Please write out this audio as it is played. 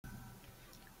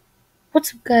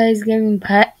What's up, guys? Gaming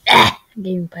pie.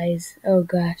 Gaming pies. Oh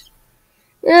gosh.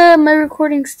 Yeah, my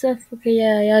recording stuff. Okay,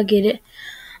 yeah, y'all get it.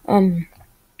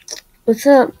 What's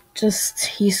up?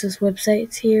 Just useless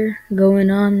websites here. Going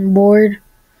on. Bored.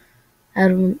 I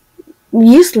don't.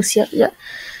 Useless. Yeah.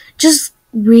 Just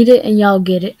read it and y'all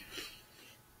get it.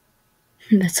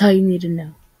 That's all you need to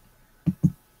know.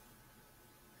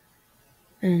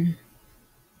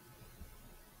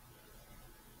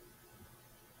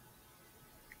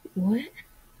 What?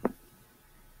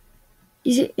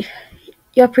 Is it?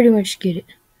 Y'all pretty much get it.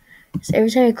 So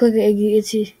every time you click it, it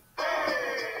gets you.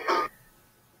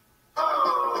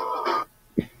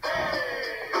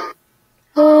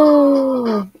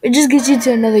 Oh, it just gets you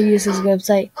to another useless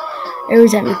website every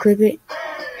time you click it.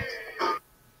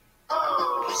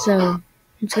 So, I'm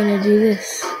just gonna do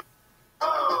this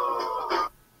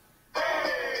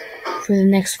for the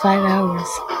next 5 hours.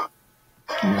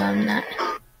 No, I'm not.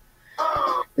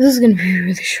 This is gonna be a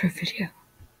really short video.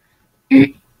 What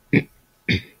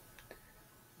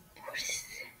is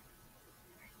it?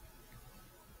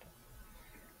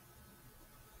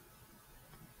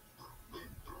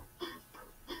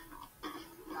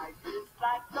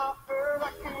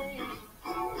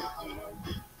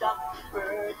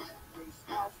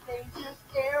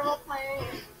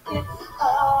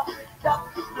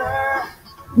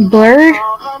 Blurred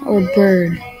or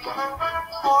bird?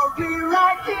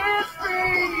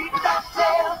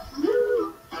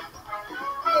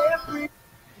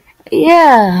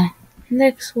 Yeah,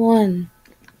 next one.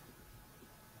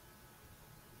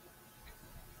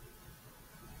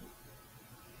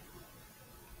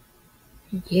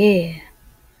 Yeah.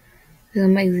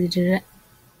 I'm exiting it.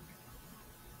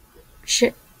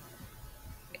 Shit.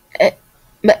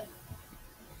 But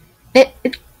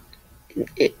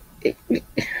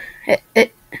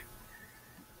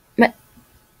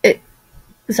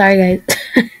sorry, guys.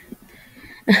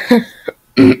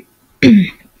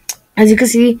 As you can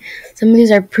see, some of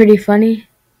these are pretty funny.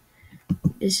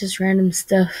 It's just random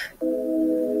stuff.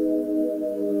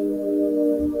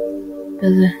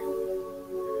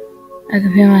 I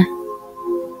can feel my.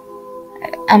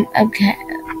 I'm okay.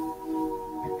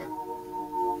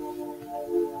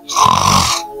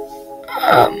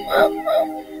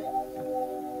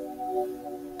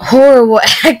 Horrible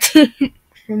acting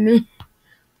for me.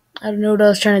 I don't know what I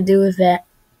was trying to do with that.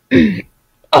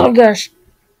 Oh gosh.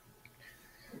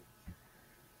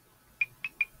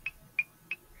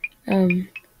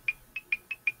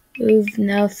 Move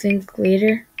now, think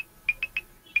later.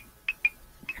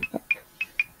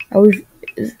 Are we?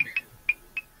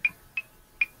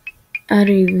 I don't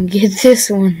even get this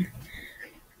one.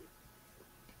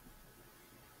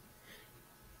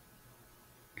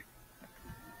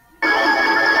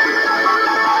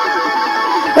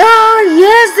 Oh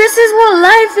yes, this is what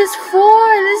life is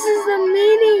for. This is the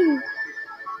meaning.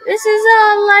 This is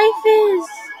how life is.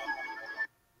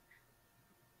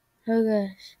 Oh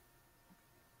gosh.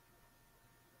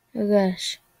 Oh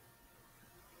gosh.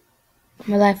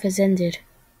 My life has ended.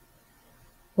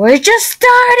 Or it just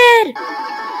started!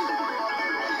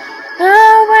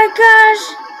 Oh my gosh!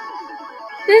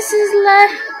 This is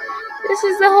life. This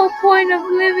is the whole point of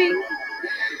living.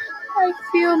 I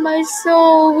feel my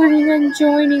soul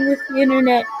joining with the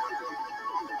internet.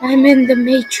 I'm in the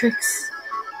Matrix.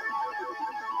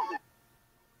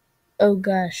 Oh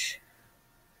gosh.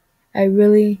 I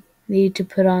really need to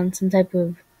put on some type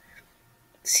of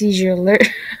seizure alert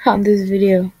on this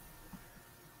video.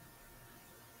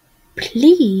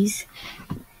 Please.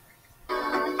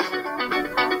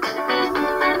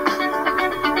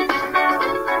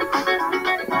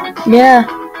 Yeah.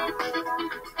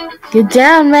 Get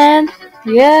down, man.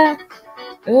 Yeah.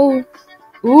 Ooh.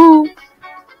 Ooh.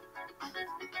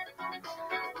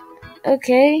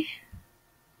 Okay.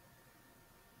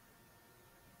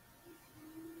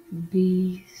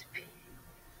 Bees.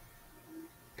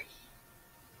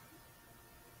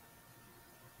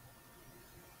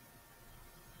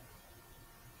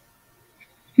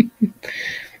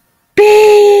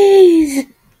 Bees!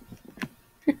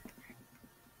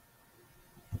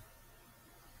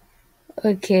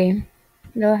 Okay.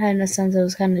 No, I had no sounds. That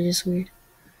was kind of just weird.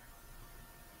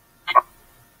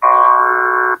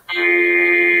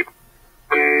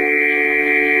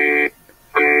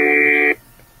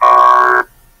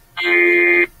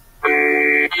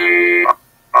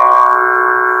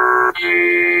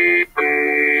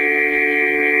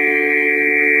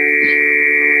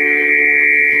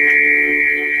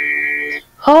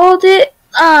 Hold it.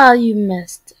 Ah, you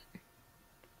missed.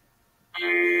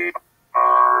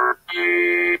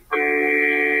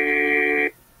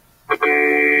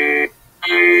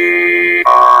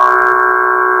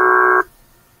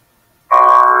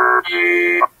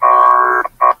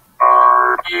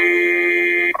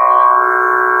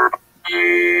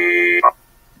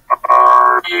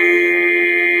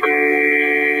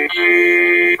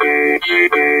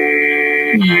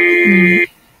 Wait.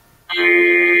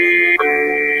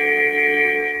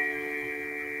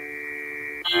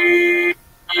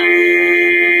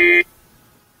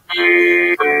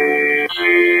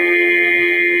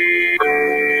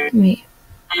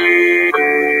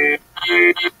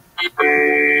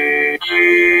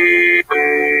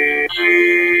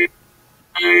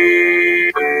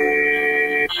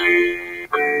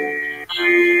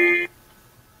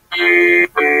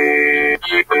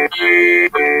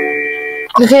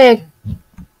 Okay.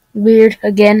 Weird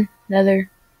again. Another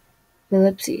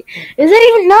epilepsy. Is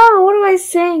that even no? What am I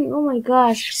saying? Oh my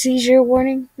gosh. Seizure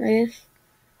warning, I guess.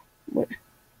 What?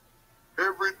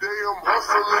 Every day I'm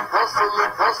hustling.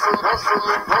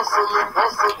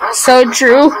 So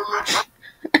true.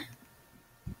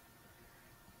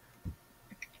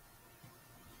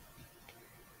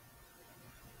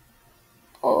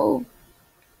 Oh.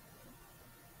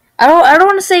 I don't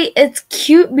want to say it's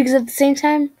cute because at the same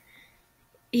time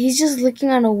he's just looking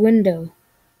on a window.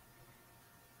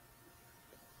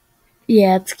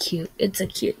 Yeah, it's cute. It's a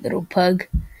cute little pug.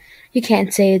 You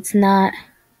can't say it's not.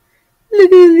 Look at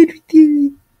the little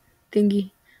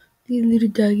thingy. The little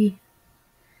doggy.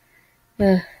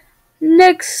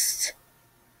 Next.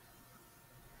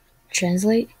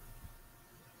 Translate.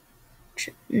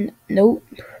 Nope.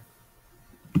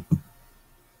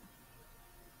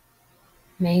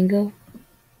 Mango.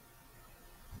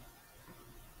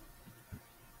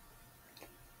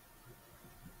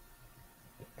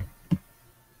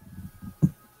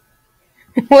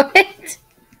 What?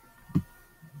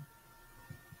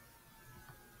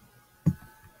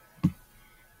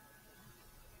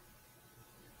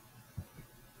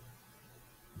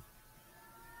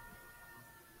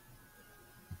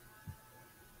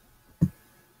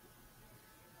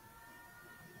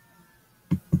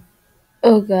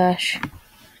 Oh gosh.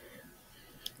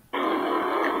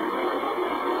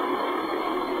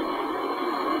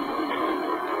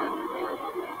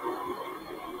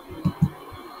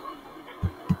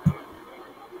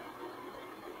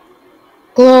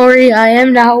 Glory, I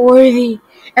am not worthy.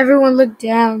 Everyone look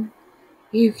down.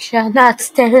 You shall not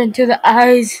stare into the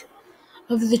eyes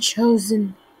of the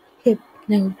chosen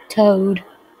hypno-toad.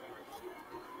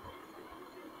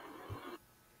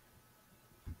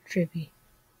 Trippy.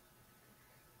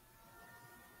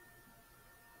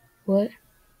 What?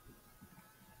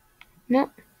 No.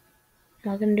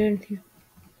 Not gonna do anything.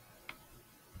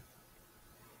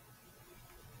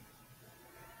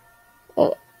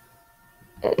 Oh.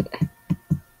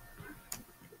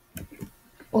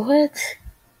 What?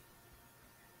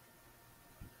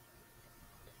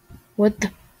 What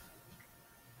the?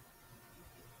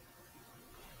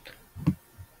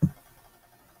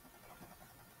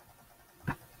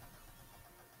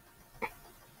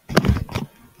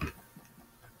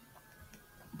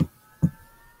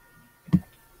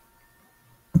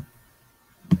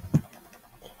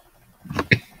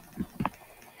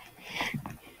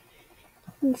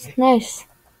 It's nice.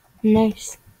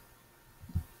 Nice.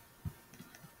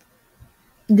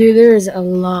 Dude, there is a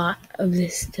lot of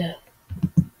this stuff.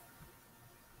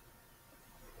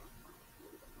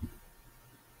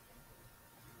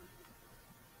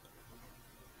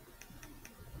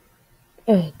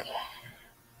 Oh god.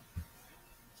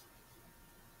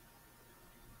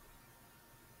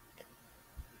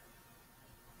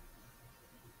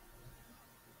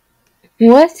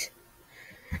 What?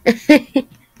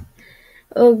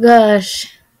 Oh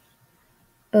gosh.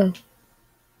 Oh.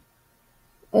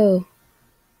 Oh.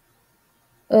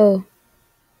 Oh.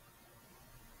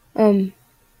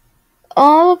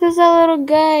 Oh, look at that little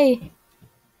guy.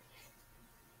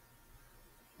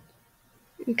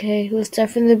 Okay, let's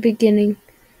start from the beginning.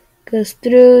 Goes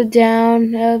through,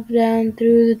 down, up, down,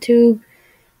 through the tube,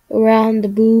 around the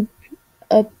boob,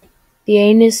 up the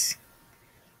anus,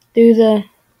 through the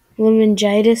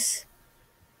laryngitis.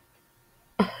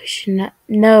 Oh, I should not.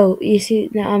 No, you see,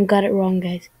 no, I got it wrong,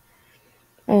 guys.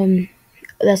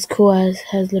 That's cool.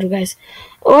 Has little guys.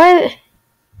 What?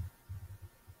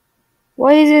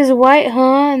 Why is this white,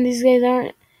 huh? And these guys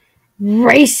aren't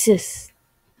racist.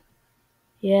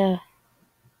 Yeah,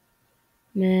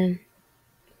 man,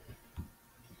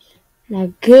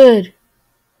 not good.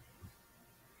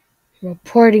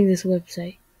 Reporting this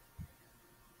website.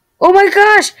 Oh my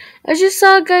gosh! I just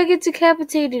saw a guy get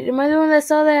decapitated. Am I the one that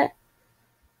saw that?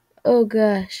 Oh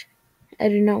gosh. I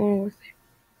do not want to work there.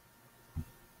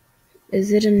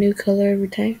 Is it a new color every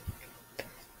time?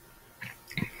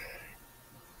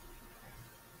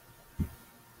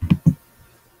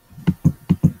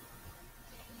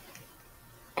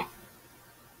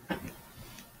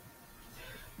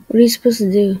 What are you supposed to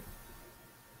do?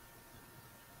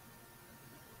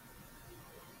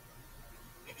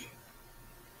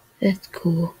 That's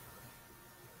cool.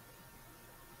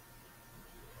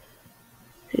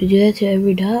 You do that to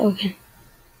every dot? Okay.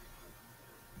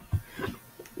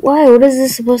 Why? What is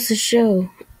this supposed to show?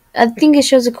 I think it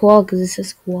shows a koala because it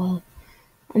says koala.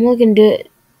 I'm looking to it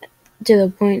to the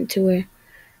point to where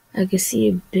I can see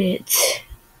a bit.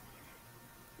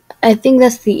 I think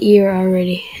that's the ear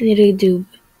already. I need to do.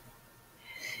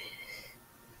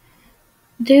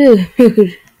 Dude.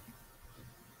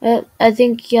 I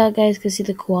think y'all guys can see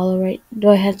the koala, right? Do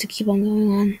I have to keep on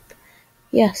going on?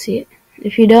 Yeah, see it.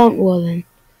 If you don't, well then.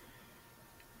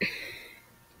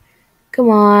 Come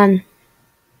on.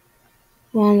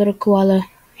 Come on, little koala.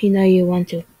 You know you want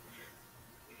to.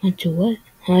 Want to what?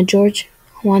 Huh, George?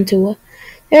 Want to what?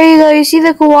 There you go. You see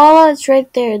the koala? It's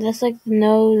right there. That's like the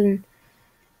nose and...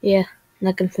 Yeah, I'm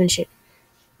not gonna finish it.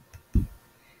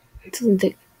 It doesn't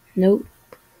take... Nope.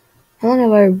 How long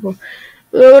have I recorded?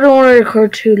 I don't want to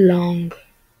record too long.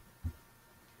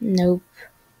 Nope.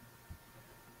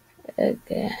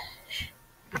 Okay.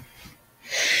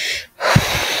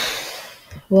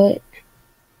 What?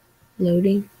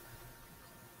 Loading?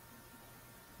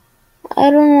 I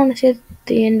don't want to sit at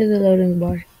the end of the loading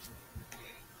bar.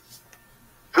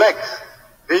 Flex.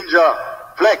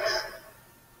 Ninja. Flex.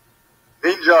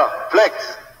 Ninja.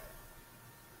 Flex.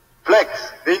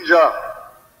 Flex. Ninja.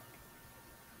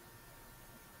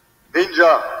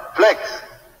 Ninja. Flex.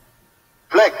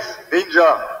 Flex.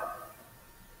 Ninja.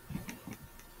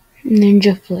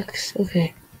 Ninja Flex.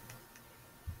 Okay.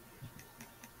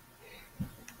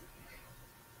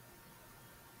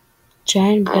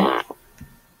 Giant bat.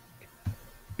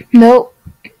 Nope.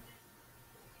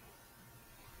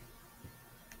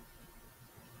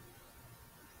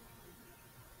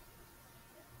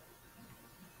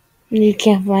 You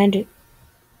can't find it.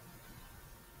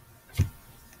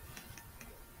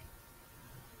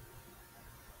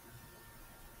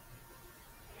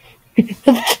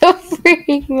 What the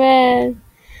freak, man?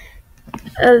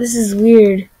 Oh, this is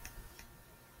weird.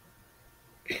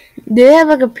 Do they have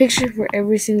like a picture for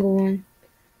every single one?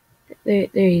 There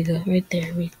you go, right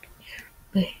there.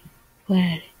 Wait,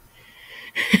 what?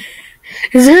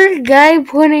 Is there a guy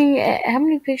pointing at how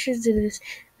many pictures did this?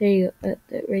 There you go,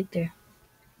 right there.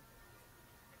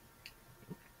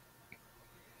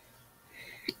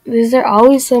 Is there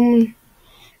always someone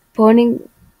pointing?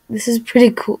 This is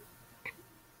pretty cool.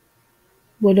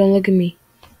 Well, don't look at me.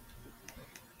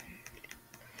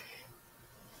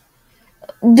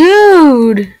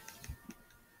 Dude!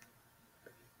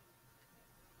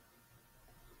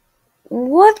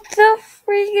 What the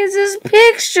freak is this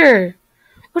picture?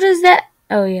 What is that?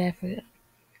 Oh, yeah, I forgot.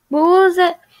 But what was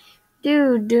that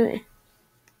dude doing?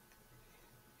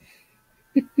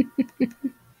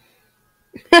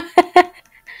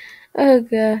 Oh,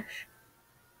 gosh.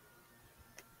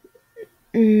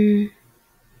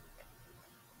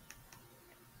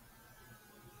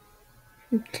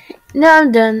 No,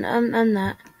 I'm done. I'm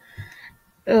not.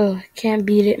 Oh, can't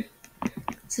beat it.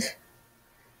 This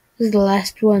is the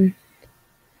last one.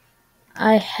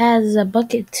 I has a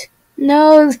bucket.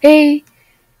 No, they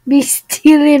be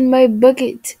stealing my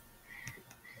bucket.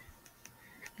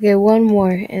 Okay, one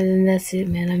more, and then that's it,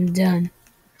 man. I'm done.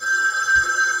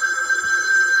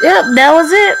 Yep, that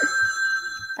was it.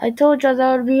 I told y'all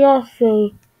that would be all,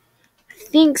 so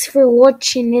thanks for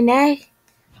watching, and I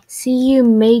see you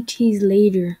mateys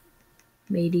later.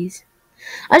 Mateys.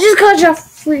 I just called y'all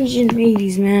freaking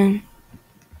mateys, man.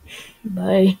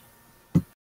 Bye.